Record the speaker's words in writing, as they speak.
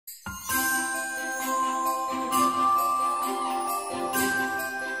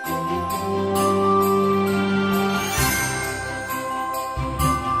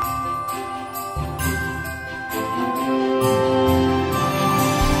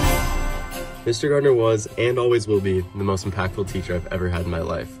Mr. Gardner was and always will be the most impactful teacher I've ever had in my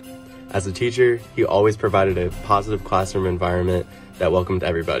life. As a teacher, he always provided a positive classroom environment that welcomed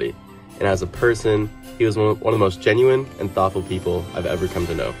everybody. And as a person, he was one of the most genuine and thoughtful people I've ever come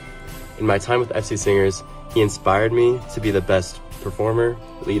to know. In my time with FC Singers, he inspired me to be the best performer,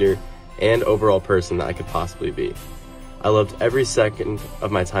 leader, and overall person that I could possibly be. I loved every second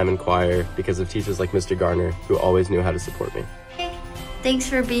of my time in choir because of teachers like Mr. Gardner, who always knew how to support me. Thanks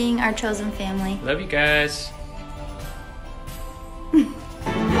for being our chosen family. Love you guys.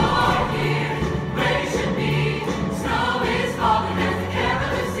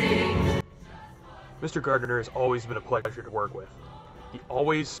 Mr. Gardner has always been a pleasure to work with. He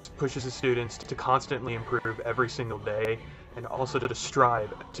always pushes his students to constantly improve every single day and also to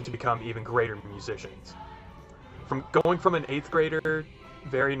strive to become even greater musicians. From going from an 8th grader,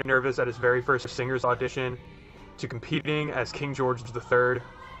 very nervous at his very first singers audition, to competing as King George III,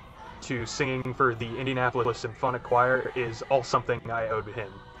 to singing for the Indianapolis Symphonic Choir is all something I owe to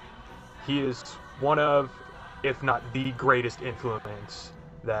him. He is one of, if not the greatest influence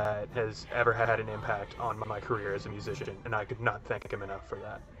that has ever had an impact on my career as a musician, and I could not thank him enough for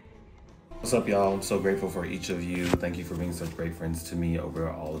that. What's up, y'all? I'm so grateful for each of you. Thank you for being such great friends to me over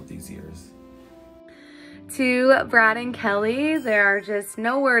all of these years. To Brad and Kelly, there are just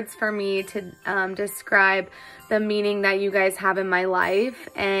no words for me to describe the meaning that you guys have in my life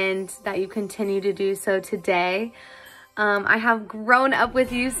and that you continue to do so today. I have grown up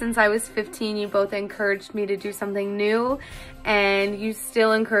with you since I was 15. You both encouraged me to do something new, and you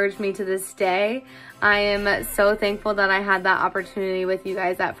still encourage me to this day. I am so thankful that I had that opportunity with you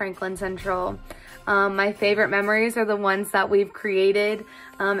guys at Franklin Central. My favorite memories are the ones that we've created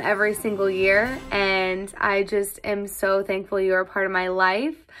every single year, and I just am so thankful you are a part of my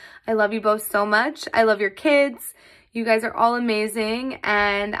life. I love you both so much. I love your kids. You guys are all amazing,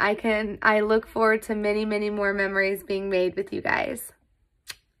 and I look forward to many, many more memories being made with you guys.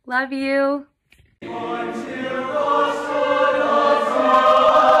 Love you.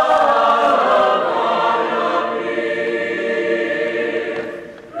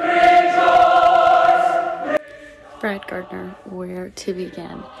 Brad Gardner, where to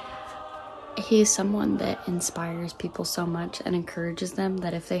begin? He is someone that inspires people so much and encourages them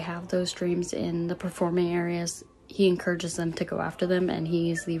that if they have those dreams in the performing areas, he encourages them to go after them, and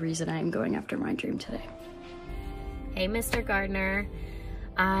he is the reason I am going after my dream today. Hey, Mr. Gardner.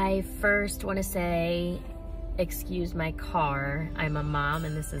 I first want to say, excuse my car. I'm a mom,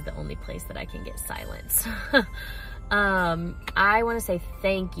 and this is the only place that I can get silence. I want to say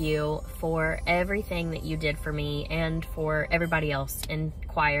thank you for everything that you did for me and for everybody else in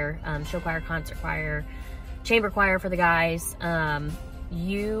choir, show choir, concert choir, chamber choir for the guys.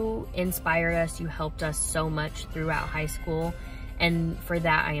 You inspired us, you helped us so much throughout high school, and for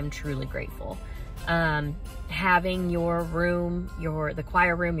that I am truly grateful. Having your room, the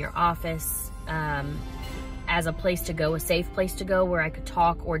choir room, your office, as a place to go, a safe place to go where I could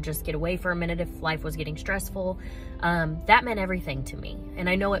talk or just get away for a minute if life was getting stressful, that meant everything to me. And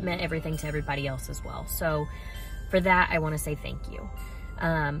I know it meant everything to everybody else as well. So for that, I want to say thank you.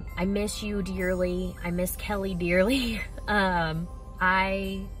 I miss you dearly. I miss Kelly dearly.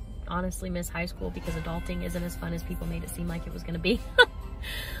 I honestly miss high school because adulting isn't as fun as people made it seem like it was going to be.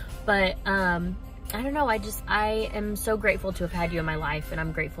 But I don't know, I am so grateful to have had you in my life, and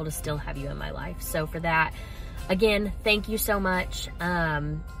I'm grateful to still have you in my life. So for that, again, thank you so much,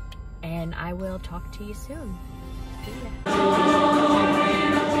 and I will talk to you soon. See ya.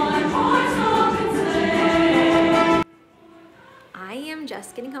 I am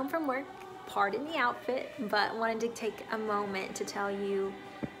just getting home from work. Pardon the outfit, but wanted to take a moment to tell you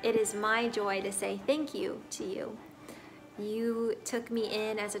it is my joy to say thank you to you. You took me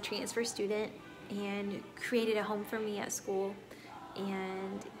in as a transfer student and created a home for me at school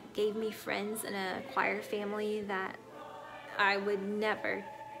and gave me friends in a choir family that I would never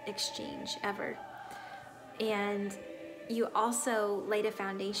exchange ever. And you also laid a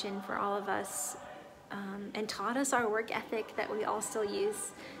foundation for all of us and taught us our work ethic that we all still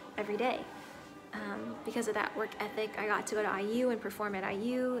use every day. Because of that work ethic, I got to go to IU and perform at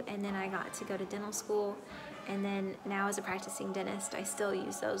IU, and then I got to go to dental school, and then now as a practicing dentist, I still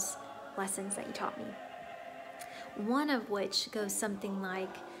use those lessons that you taught me. One of which goes something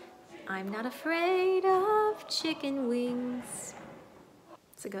like, I'm not afraid of chicken wings.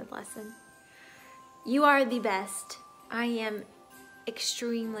 It's a good lesson. You are the best. I am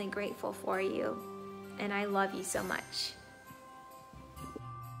extremely grateful for you, and I love you so much.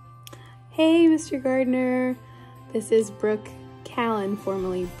 Hey, Mr. Gardner. This is Brooke Callan,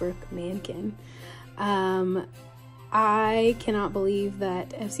 formerly Brooke Mankin. I cannot believe that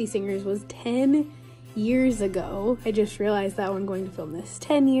FC Singers was 10 years ago. I just realized that when going to film this.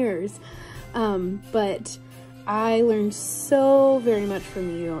 10 years. But I learned so very much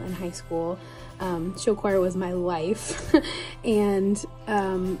from you in high school. Show choir was my life, and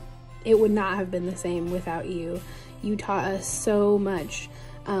it would not have been the same without you. You taught us so much,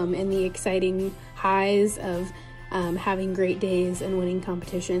 in the exciting highs of having great days and winning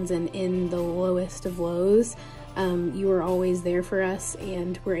competitions, and in the lowest of lows. You were always there for us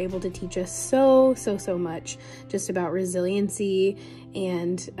and were able to teach us so much just about resiliency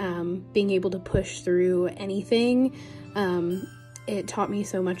and being able to push through anything. It taught me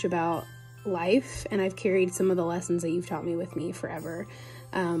so much about life, and I've carried some of the lessons that you've taught me with me forever.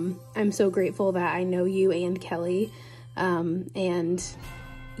 I'm so grateful that I know you and Kelly, and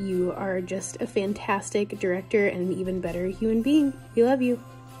you are just a fantastic director and an even better human being. We love you.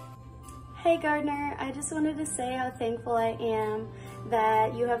 Hey Gardner, I just wanted to say how thankful I am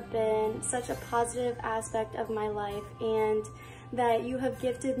that you have been such a positive aspect of my life, and that you have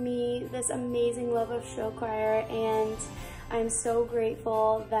gifted me this amazing love of show choir, and I'm so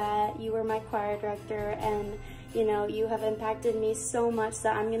grateful that you were my choir director, and you know, you have impacted me so much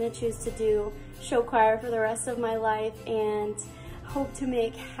that I'm going to choose to do show choir for the rest of my life, and hope to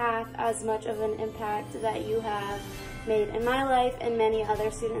make half as much of an impact that you have made in my life and many other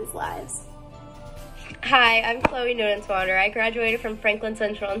students' lives. Hi, I'm Chloe Nunenswater. I graduated from Franklin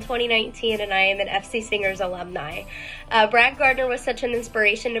Central in 2019, and I am an FC Singers alumni. Brad Gardner was such an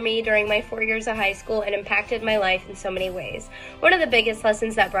inspiration to me during my 4 years of high school and impacted my life in so many ways. One of the biggest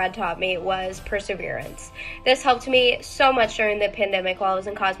lessons that Brad taught me was perseverance. This helped me so much during the pandemic while I was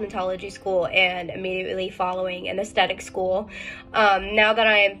in cosmetology school and immediately following an aesthetic school. Now that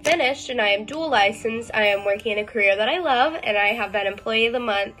I am finished and I am dual licensed, I am working in a career that I love, and I have been Employee of the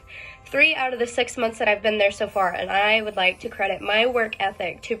Month 3 out of the 6 months that I've been there so far, and I would like to credit my work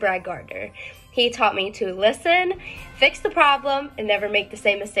ethic to Brad Gardner. He taught me to listen, fix the problem, and never make the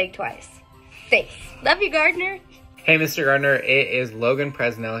same mistake twice. Thanks. Love you, Gardner. Hey, Mr. Gardner, it is Logan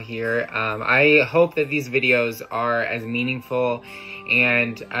Presnell here. I hope that these videos are as meaningful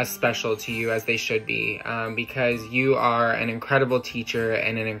and as special to you as they should be, because you are an incredible teacher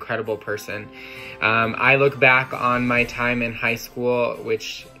and an incredible person. I look back on my time in high school,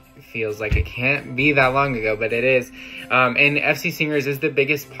 which feels like it can't be that long ago, but it is. And FC Singers is the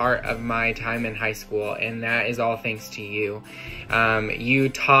biggest part of my time in high school, and that is all thanks to you. You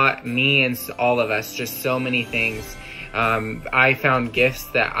taught me and all of us just so many things. I found gifts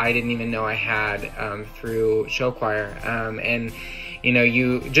that I didn't even know I had through show choir. And you know,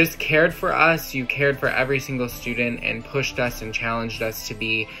 you just cared for us, you cared for every single student, and pushed us and challenged us to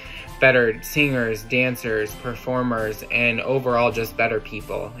be better singers, dancers, performers, and overall just better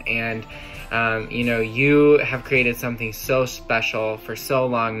people. And you know, you have created something so special for so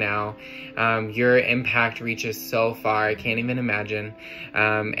long now. Your impact reaches so far, I can't even imagine.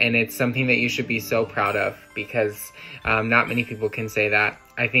 And it's something that you should be so proud of, because not many people can say that.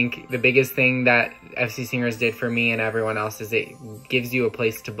 I think the biggest thing that FC Singers did for me and everyone else is it gives you a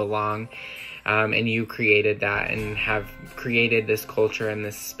place to belong. And you created that and have created this culture and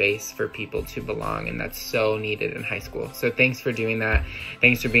this space for people to belong, and that's so needed in high school. So thanks for doing that.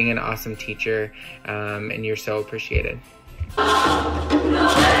 Thanks for being an awesome teacher, and you're so appreciated.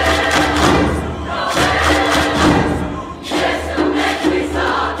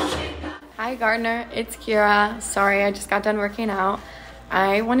 Hi Gardner, it's Kira. Sorry, I just got done working out.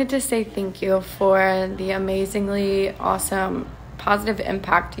 I wanted to say thank you for the amazingly awesome positive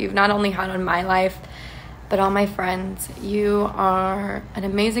impact you've not only had on my life, but all my friends. You are an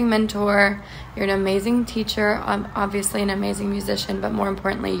amazing mentor, you're an amazing teacher, obviously an amazing musician, but more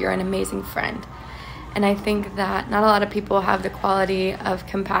importantly, you're an amazing friend. And I think that not a lot of people have the quality of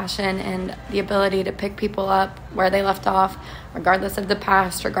compassion and the ability to pick people up where they left off, regardless of the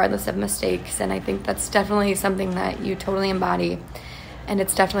past, regardless of mistakes. And I think that's definitely something that you totally embody. And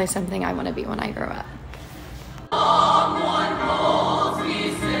it's definitely something I want to be when I grow up.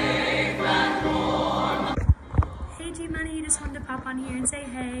 Hey G-Money, just wanted to pop on here and say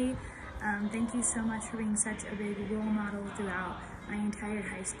hey. Thank you so much for being such a big role model throughout my entire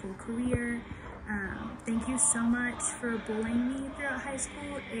high school career. Thank you so much for bullying me throughout high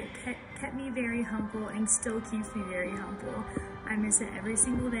school. It kept me very humble and still keeps me very humble. I miss it every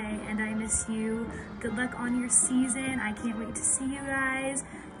single day, and I miss you. Good luck on your season. I can't wait to see you guys.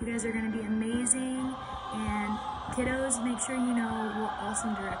 You guys are going to be amazing. And kiddos, make sure you know what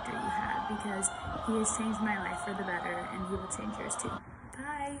awesome director you have, because he has changed my life for the better, and he will change yours too.